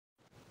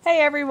Hey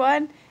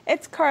everyone,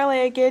 it's Carly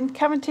again,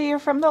 coming to you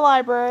from the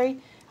library.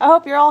 I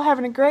hope you're all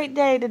having a great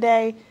day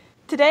today.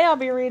 Today I'll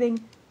be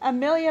reading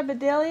Amelia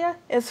Bedelia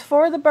is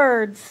for the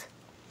Birds.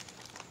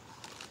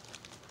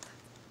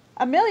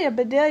 Amelia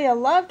Bedelia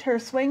loved her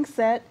swing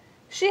set.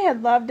 She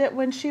had loved it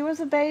when she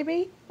was a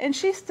baby, and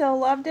she still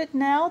loved it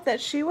now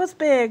that she was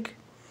big.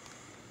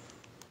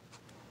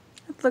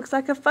 It looks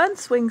like a fun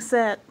swing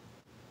set.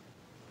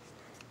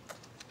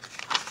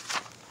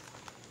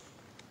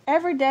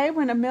 Every day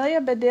when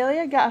Amelia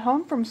Bedelia got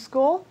home from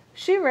school,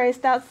 she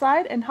raced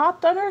outside and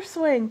hopped on her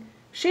swing.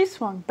 She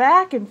swung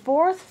back and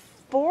forth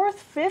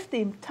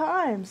 50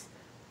 times.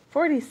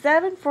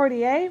 47,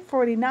 48,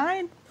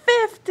 49,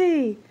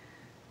 50.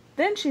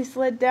 Then she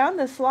slid down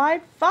the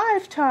slide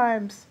 5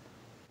 times.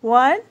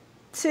 1,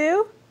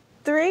 2,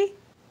 3,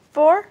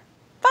 4,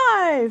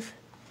 5.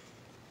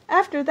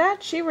 After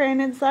that, she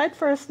ran inside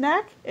for a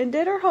snack and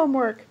did her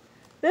homework.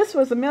 This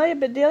was Amelia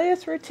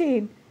Bedelia's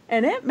routine,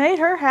 and it made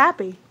her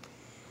happy.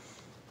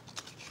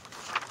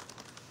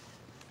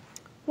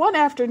 One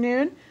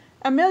afternoon,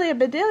 Amelia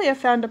Bedelia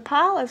found a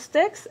pile of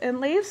sticks and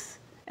leaves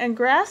and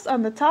grass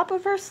on the top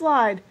of her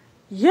slide.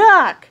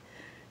 "Yuck!"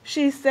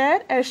 she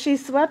said as she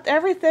swept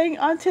everything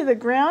onto the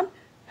ground.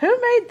 "Who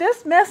made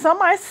this mess on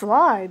my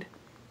slide?"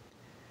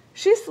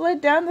 She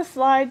slid down the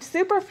slide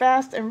super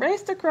fast and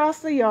raced across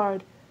the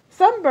yard.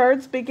 Some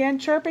birds began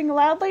chirping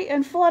loudly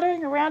and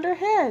fluttering around her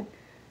head.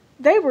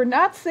 They were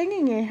not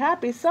singing a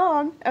happy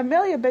song.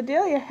 Amelia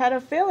Bedelia had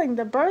a feeling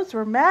the birds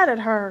were mad at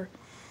her.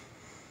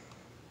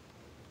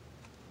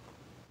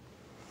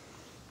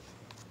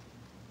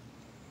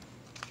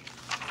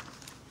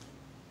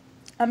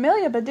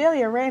 Amelia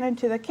Bedelia ran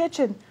into the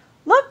kitchen.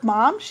 "Look,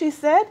 Mom," she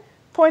said,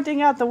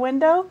 pointing out the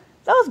window.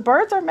 "Those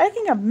birds are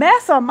making a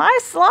mess on my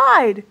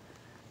slide."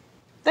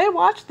 They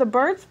watched the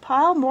birds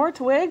pile more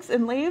twigs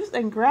and leaves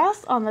and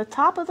grass on the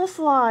top of the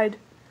slide.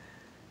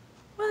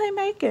 What are they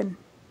making?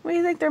 What do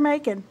you think they're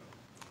making?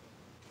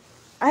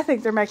 I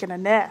think they're making a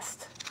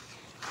nest.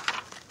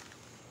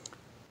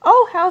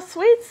 "Oh, how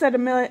sweet," said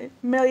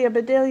Amelia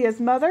Bedelia's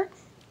mother.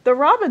 "The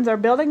robins are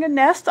building a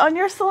nest on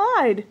your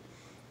slide."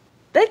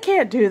 "They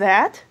can't do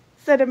that,"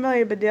 said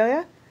Amelia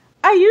Bedelia.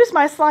 "I use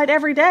my slide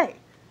every day."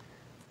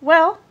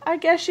 "Well, I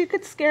guess you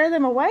could scare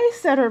them away,"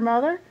 said her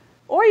mother.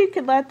 "Or you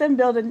could let them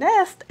build a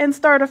nest and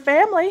start a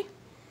family."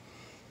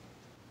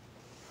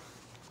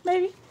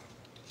 Maybe.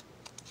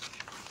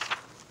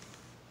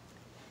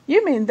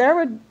 "You mean there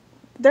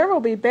will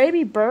be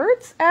baby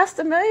birds?" asked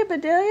Amelia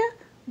Bedelia.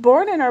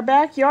 "Born in our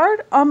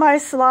backyard on my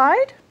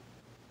slide?"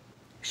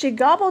 She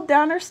gobbled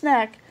down her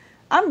snack.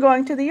 "I'm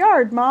going to the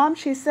yard, Mom,"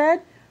 she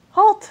said.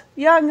 "Halt,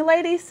 young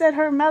lady," said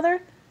her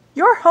mother.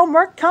 "Your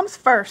homework comes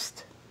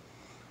first."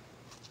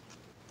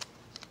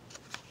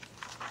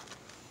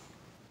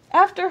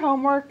 After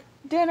homework,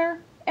 dinner,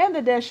 and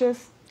the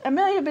dishes,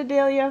 Amelia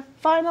Bedelia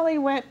finally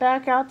went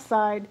back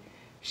outside.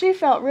 She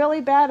felt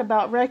really bad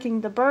about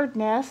wrecking the bird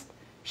nest.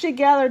 She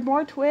gathered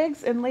more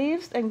twigs and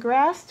leaves and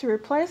grass to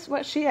replace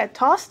what she had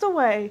tossed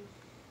away.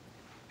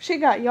 She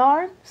got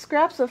yarn,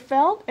 scraps of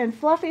felt, and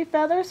fluffy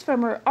feathers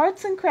from her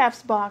arts and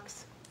crafts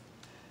box.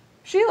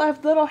 She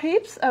left little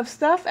heaps of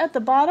stuff at the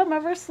bottom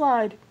of her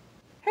slide.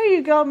 "Here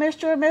you go,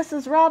 Mr. and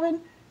Mrs.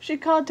 Robin," she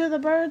called to the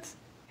birds.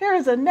 "Here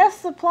is a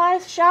nest supply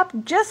shop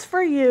just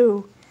for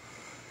you."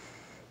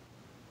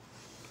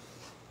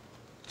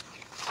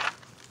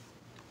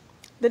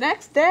 The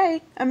next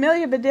day,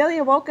 Amelia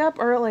Bedelia woke up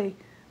early.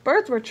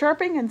 Birds were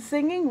chirping and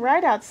singing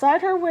right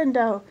outside her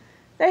window.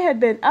 They had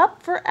been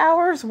up for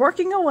hours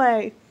working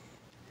away.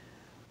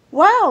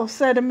 "Wow,"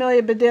 said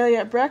Amelia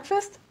Bedelia at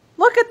breakfast.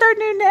 "Look at their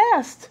new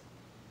nest."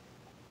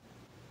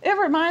 "It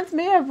reminds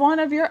me of one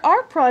of your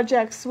art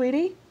projects,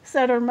 sweetie,"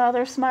 said her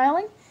mother,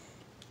 smiling.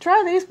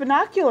 "Try these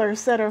binoculars,"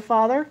 said her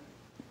father.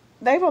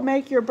 "They will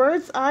make your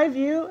bird's eye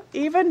view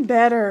even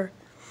better."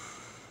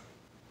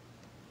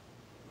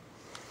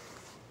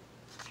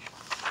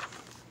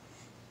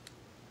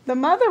 The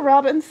mother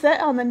robin sat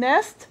on the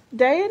nest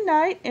day and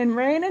night in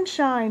rain and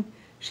shine.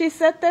 She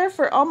sat there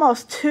for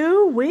almost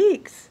 2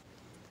 weeks.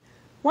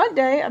 One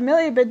day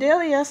Amelia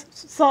Bedelia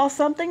saw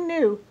something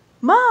new.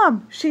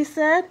 "Mom," she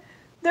said,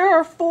 "there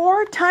are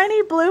 4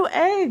 tiny blue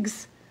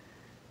eggs."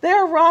 "They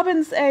are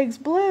robin's eggs,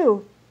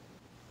 blue,"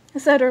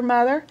 said her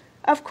mother.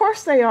 "Of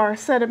course they are,"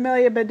 said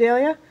Amelia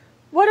Bedelia.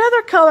 "What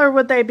other color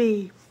would they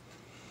be?"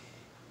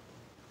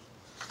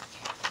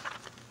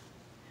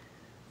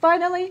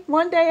 Finally,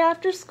 one day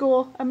after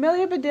school,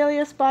 Amelia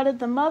Bedelia spotted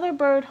the mother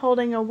bird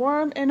holding a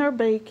worm in her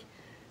beak.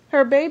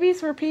 Her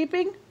babies were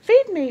peeping.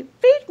 "Feed me,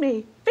 feed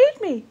me,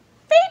 feed me,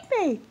 feed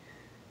me."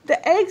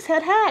 The eggs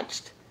had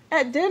hatched.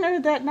 At dinner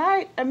that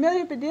night,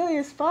 Amelia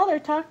Bedelia's father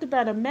talked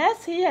about a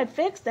mess he had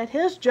fixed at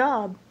his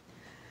job.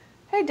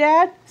 "Hey,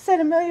 Dad,"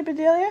 said Amelia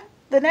Bedelia,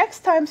 "the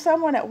next time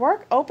someone at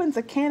work opens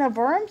a can of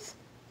worms,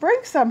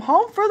 bring some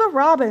home for the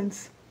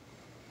robins."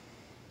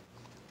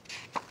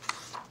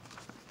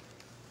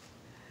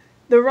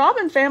 The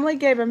robin family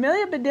gave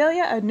Amelia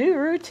Bedelia a new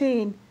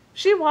routine.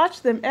 She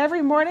watched them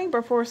every morning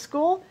before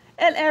school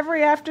and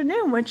every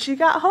afternoon when she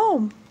got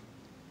home.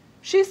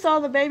 She saw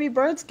the baby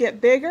birds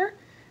get bigger.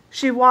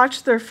 She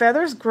watched their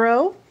feathers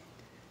grow.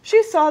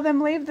 She saw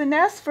them leave the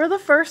nest for the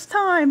first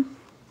time.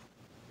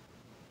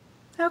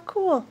 How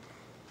cool.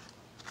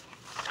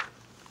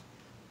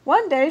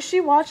 One day she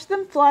watched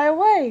them fly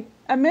away.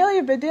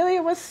 Amelia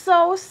Bedelia was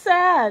so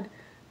sad.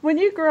 "When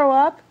you grow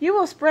up, you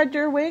will spread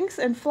your wings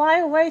and fly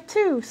away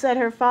too," said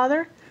her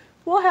father.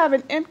 "We'll have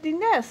an empty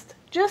nest,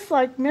 just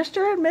like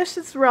Mr. and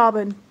Mrs.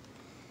 Robin."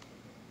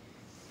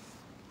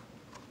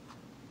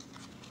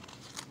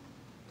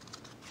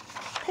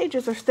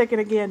 Pages are sticking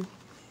again.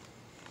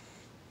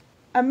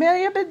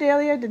 Amelia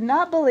Bedelia did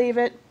not believe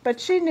it, but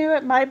she knew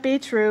it might be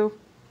true.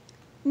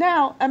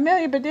 Now,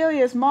 Amelia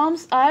Bedelia's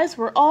mom's eyes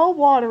were all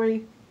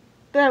watery,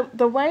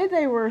 the way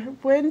they were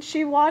when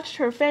she watched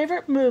her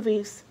favorite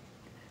movies.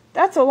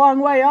 "That's a long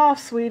way off,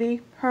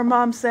 sweetie," her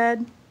mom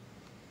said.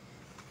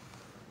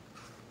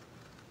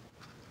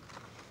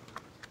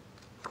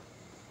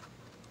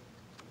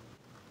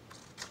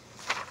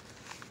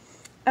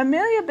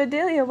 Amelia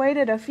Bedelia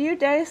waited a few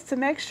days to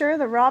make sure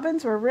the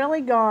robins were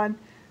really gone.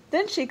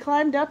 Then she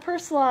climbed up her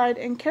slide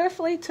and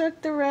carefully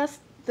took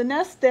the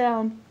nest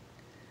down.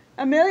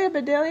 Amelia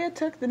Bedelia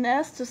took the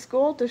nest to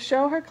school to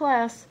show her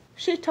class.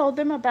 She told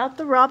them about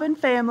the robin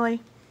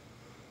family.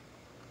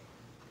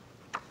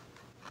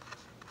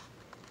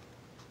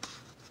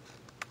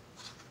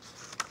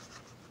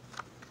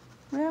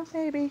 Well,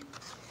 maybe.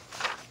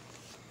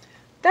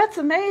 "That's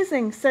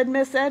amazing," said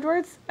Miss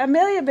Edwards.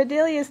 "Amelia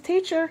Bedelia's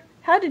teacher.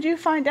 How did you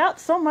find out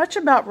so much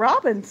about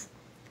robins?"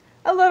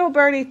 "A little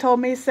birdie told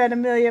me," said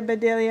Amelia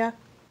Bedelia.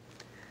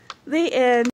 The end.